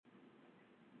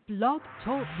Blog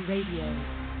Talk Radio.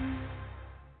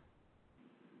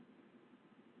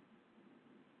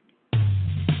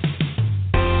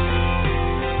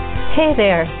 Hey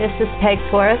there, this is Peg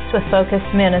Forrest with Focus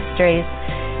Ministries,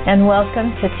 and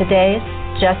welcome to today's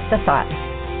Just a Thought.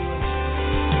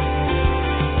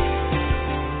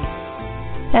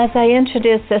 As I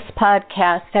introduce this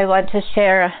podcast, I want to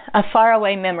share a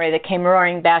faraway memory that came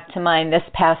roaring back to mind this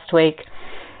past week.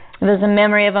 It was a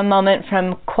memory of a moment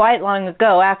from quite long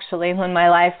ago, actually, when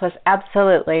my life was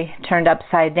absolutely turned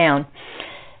upside down.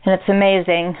 And it's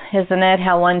amazing, isn't it,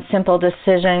 how one simple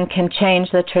decision can change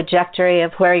the trajectory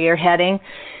of where you're heading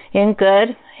in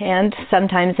good and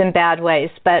sometimes in bad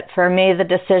ways. But for me, the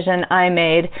decision I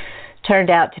made turned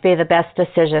out to be the best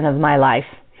decision of my life.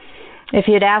 If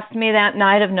you'd asked me that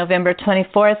night of November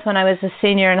 24th when I was a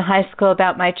senior in high school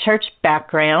about my church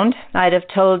background, I'd have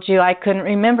told you I couldn't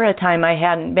remember a time I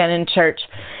hadn't been in church,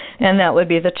 and that would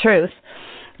be the truth.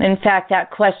 In fact, that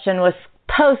question was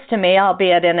posed to me,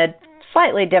 albeit in a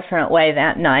slightly different way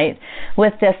that night,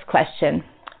 with this question: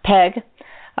 Peg,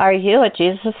 are you a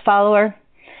Jesus follower?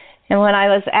 And when I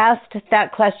was asked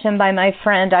that question by my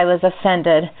friend, I was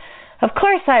offended. Of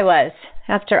course I was.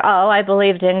 After all, I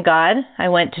believed in God. I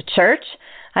went to church.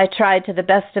 I tried to the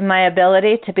best of my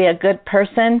ability to be a good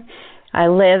person. I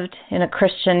lived in a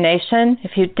Christian nation.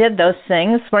 If you did those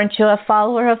things, weren't you a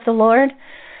follower of the Lord?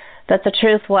 But the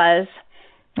truth was,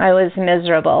 I was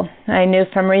miserable. I knew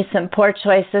from recent poor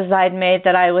choices I'd made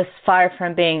that I was far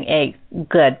from being a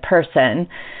good person.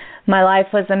 My life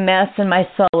was a mess and my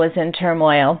soul was in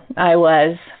turmoil. I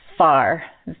was far,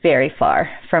 very far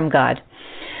from God.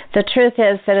 The truth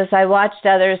is that as I watched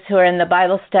others who were in the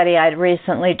Bible study I'd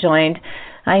recently joined,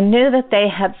 I knew that they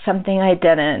had something I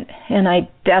didn't, and I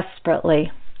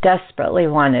desperately, desperately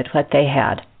wanted what they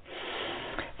had.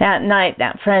 That night,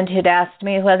 that friend who'd asked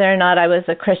me whether or not I was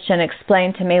a Christian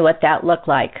explained to me what that looked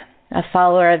like. A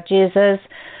follower of Jesus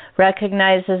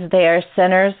recognizes they are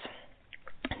sinners,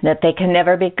 that they can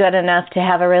never be good enough to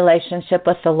have a relationship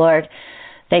with the Lord.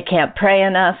 They can't pray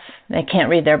enough. They can't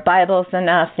read their Bibles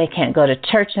enough. They can't go to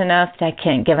church enough. They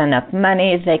can't give enough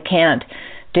money. They can't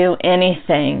do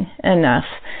anything enough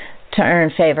to earn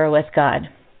favor with God.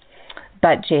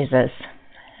 But Jesus.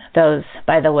 Those,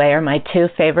 by the way, are my two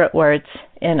favorite words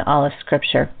in all of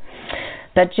Scripture.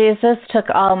 But Jesus took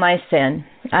all my sin.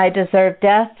 I deserved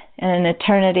death and an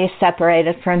eternity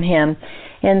separated from Him.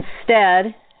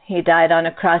 Instead, He died on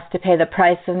a cross to pay the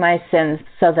price of my sins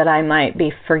so that I might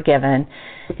be forgiven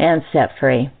and set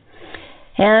free.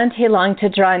 And He longed to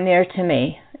draw near to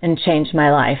me and change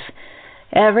my life.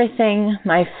 Everything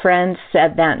my friend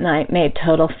said that night made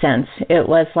total sense. It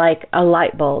was like a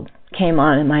light bulb came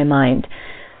on in my mind.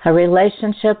 A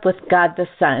relationship with God the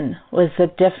Son was the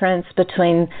difference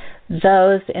between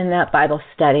those in that Bible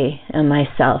study and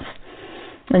myself.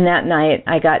 And that night,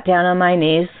 I got down on my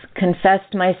knees,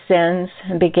 confessed my sins,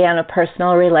 and began a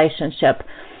personal relationship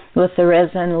with the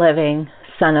risen, living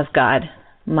Son of God,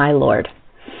 my Lord.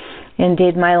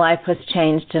 Indeed, my life was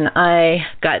changed, and I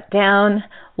got down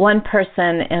one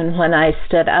person, and when I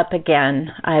stood up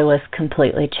again, I was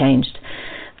completely changed.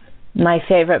 My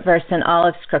favorite verse in all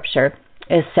of Scripture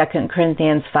is 2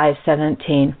 Corinthians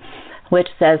 5:17, which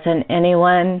says, "And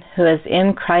anyone who is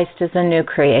in Christ is a new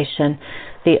creation.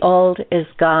 The old is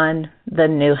gone, the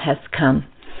new has come."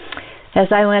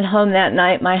 As I went home that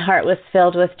night, my heart was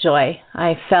filled with joy.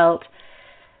 I felt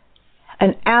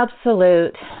an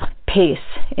absolute peace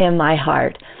in my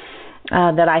heart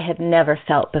that I had never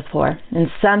felt before.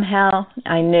 And somehow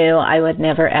I knew I would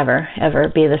never, ever, ever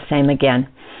be the same again.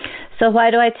 So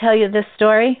why do I tell you this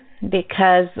story?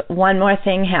 Because one more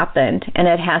thing happened, and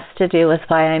it has to do with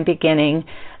why I'm beginning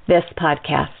this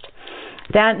podcast.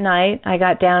 That night, I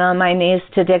got down on my knees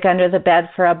to dig under the bed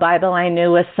for a Bible I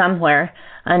knew was somewhere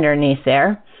underneath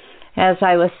there. As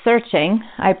I was searching,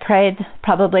 I prayed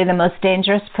probably the most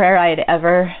dangerous prayer I'd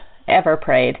ever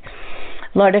prayed.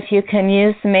 Lord, if you can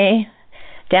use me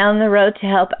down the road to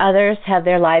help others have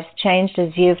their lives changed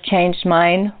as you've changed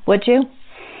mine, would you?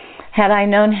 Had I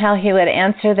known how He would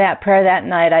answer that prayer that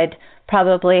night, I'd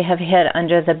probably have hid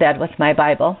under the bed with my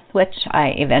Bible, which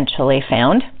I eventually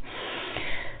found.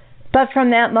 But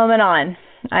from that moment on,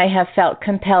 I have felt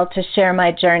compelled to share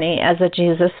my journey as a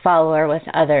Jesus follower with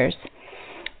others.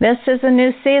 This is a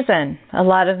new season. A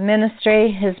lot of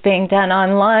ministry is being done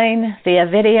online, via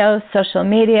video, social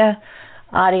media,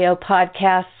 audio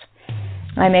podcasts.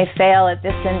 I may fail at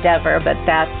this endeavor, but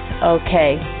that's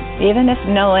okay. Even if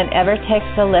no one ever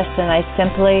takes a listen, I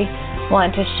simply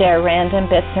want to share random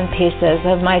bits and pieces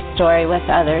of my story with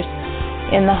others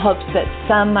in the hopes that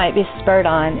some might be spurred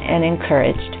on and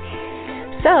encouraged.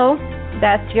 So,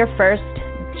 that's your first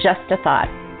just a thought.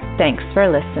 Thanks for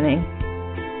listening.